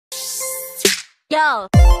Yo.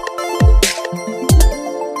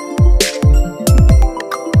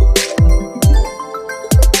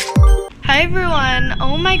 Hi everyone,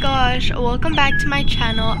 oh my gosh, welcome back to my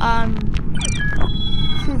channel.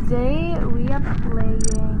 Today we are playing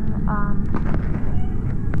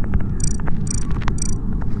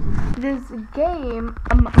this game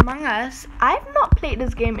Among Us. I've not played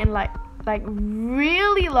this game in like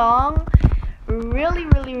really long, really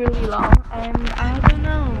long, and I don't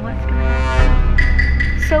know what's gonna happen.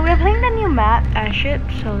 So we're playing the new map AIRSHIP,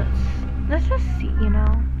 so let's just see, you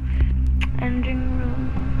know. Engine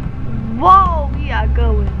room. Whoa, we are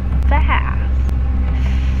going fast.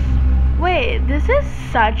 Wait, this is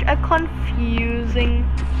such a confusing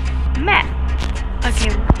map.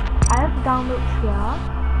 Okay, I have downloads here.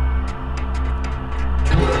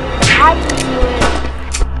 I knew it.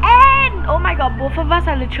 And oh my god, both of us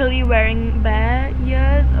are literally wearing bear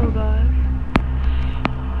ears. Oh gosh.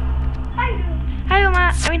 Hi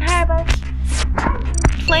Oma. I mean hi guys.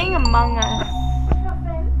 Playing Among Us.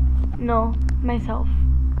 No, myself.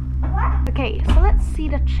 What? Okay, so let's see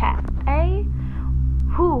the chat.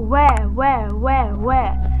 Who? Where? What?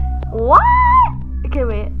 Okay,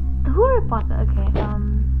 wait. Who reported? Okay,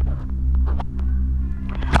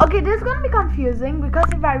 okay, this is gonna be confusing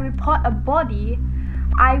because if I report a body,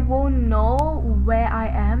 I won't know where I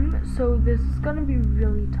am. So this is gonna be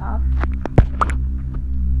really tough.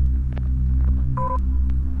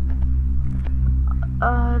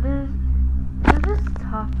 This is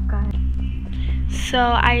tough, guys. So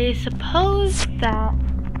I suppose that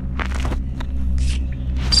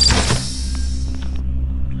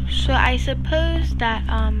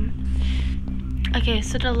okay,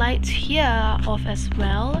 so the lights here are off as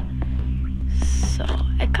well, so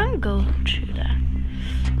I can't go through that.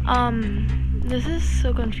 This is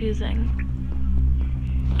so confusing.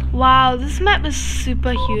 Wow, this map is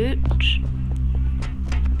super huge.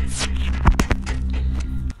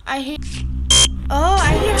 I hate how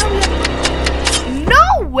we have...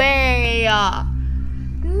 No way!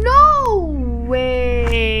 No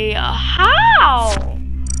way! How?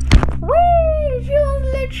 Wait, she was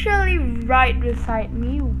literally right beside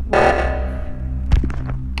me. What?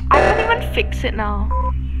 I can't even fix it now.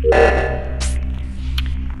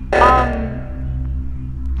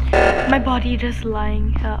 My body just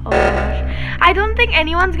lying here. Oh gosh. I don't think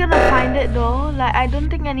anyone's gonna find it though. Like, I don't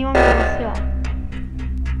think anyone goes here.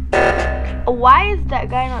 Why is that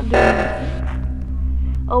guy not doing it?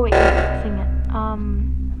 Oh wait, he's fixing it.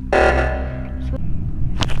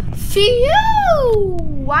 Phew!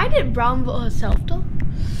 Why did Brown vote herself though?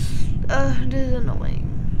 This is annoying.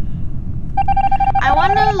 I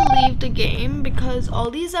wanna leave the game because all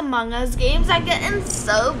these Among Us games are getting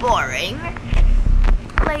so boring.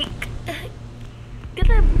 Like, get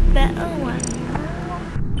a better one.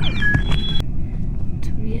 It's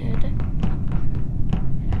weird.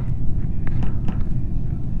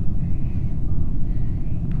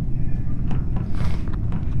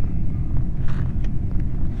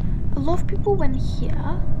 A lot of people went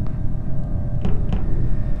here.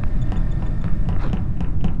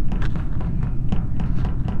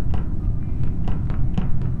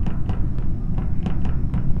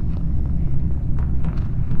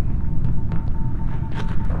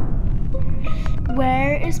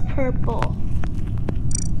 Where is purple?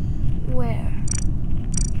 Where?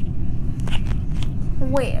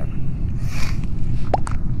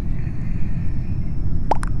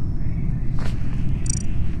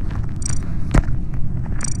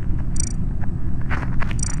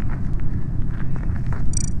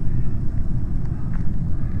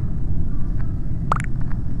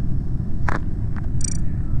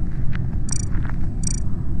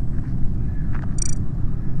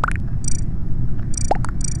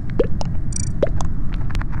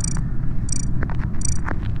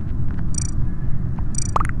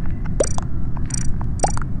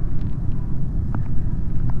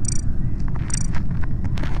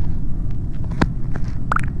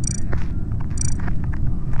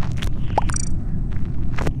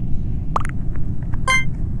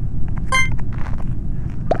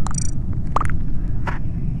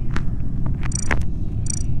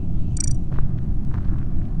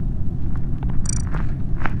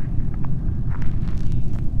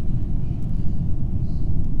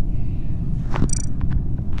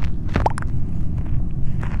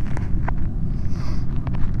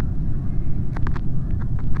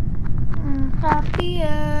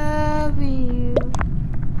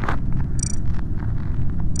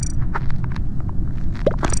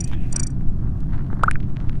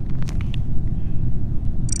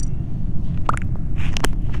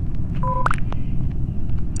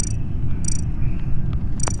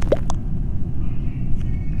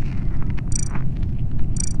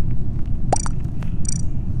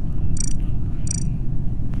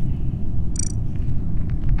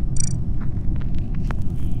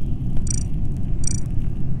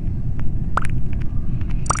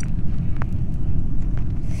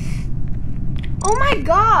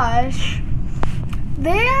 gosh,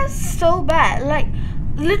 they are so bad. Like,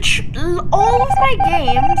 literally, all of my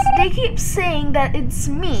games, they keep saying that it's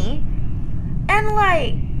me, and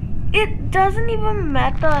like, it doesn't even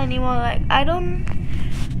matter anymore. Like, I don't.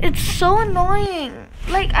 It's so annoying.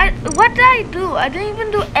 Like, what did I do? I didn't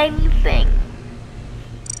even do anything.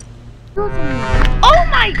 Oh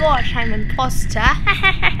my gosh, I'm imposter.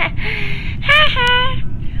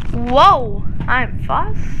 Whoa, I'm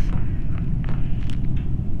fast.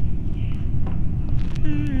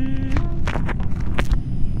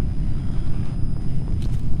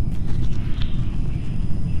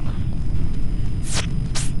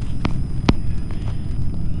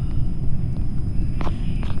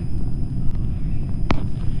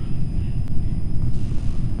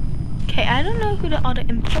 Okay, I don't know who the other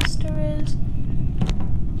imposter is.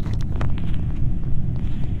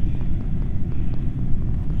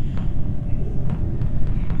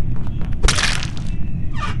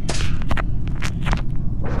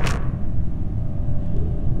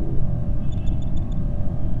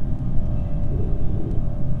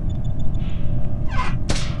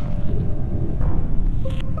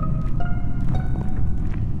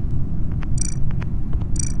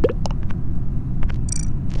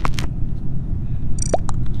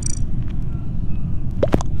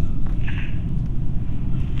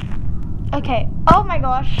 Okay, oh my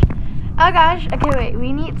gosh. Oh gosh, okay wait,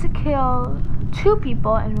 we need to kill 2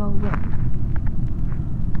 people and we'll win.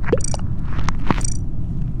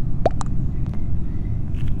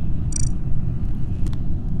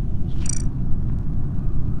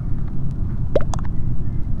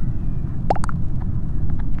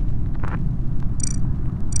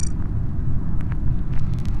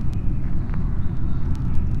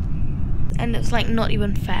 And it's like not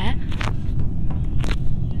even fair.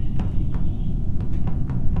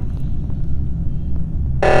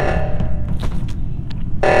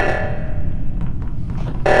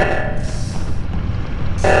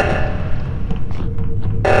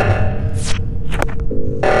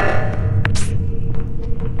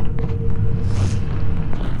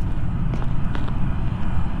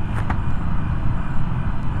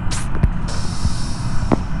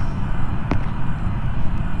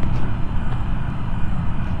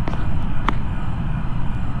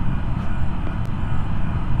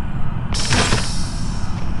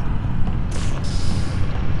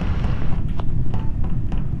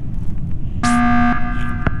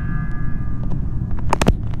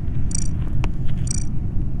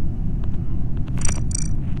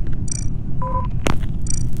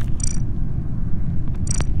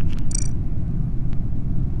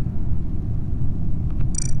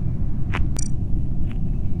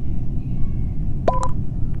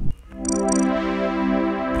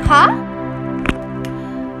 Huh?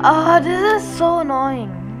 Oh, this is so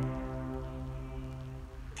annoying.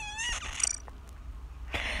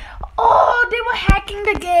 Oh, they were hacking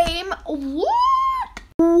the game. What?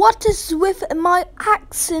 What is with my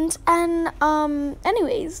accent? And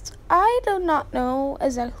anyways, I do not know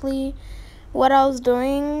exactly what I was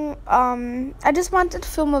doing. I just wanted to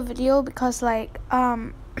film a video because like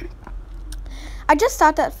I just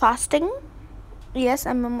started fasting. Yes,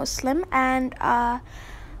 I'm a Muslim, and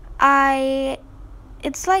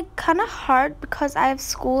it's like kind of hard because I have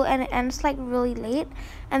school and it ends like really late,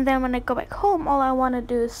 and then when I go back home all I want to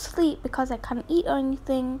do is sleep because I can't eat or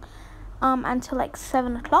anything until like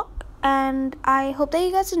 7 o'clock. And I hope that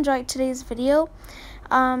you guys enjoyed today's video.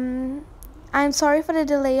 I'm sorry for the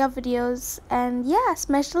delay of videos, and yeah,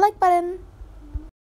 smash the like button.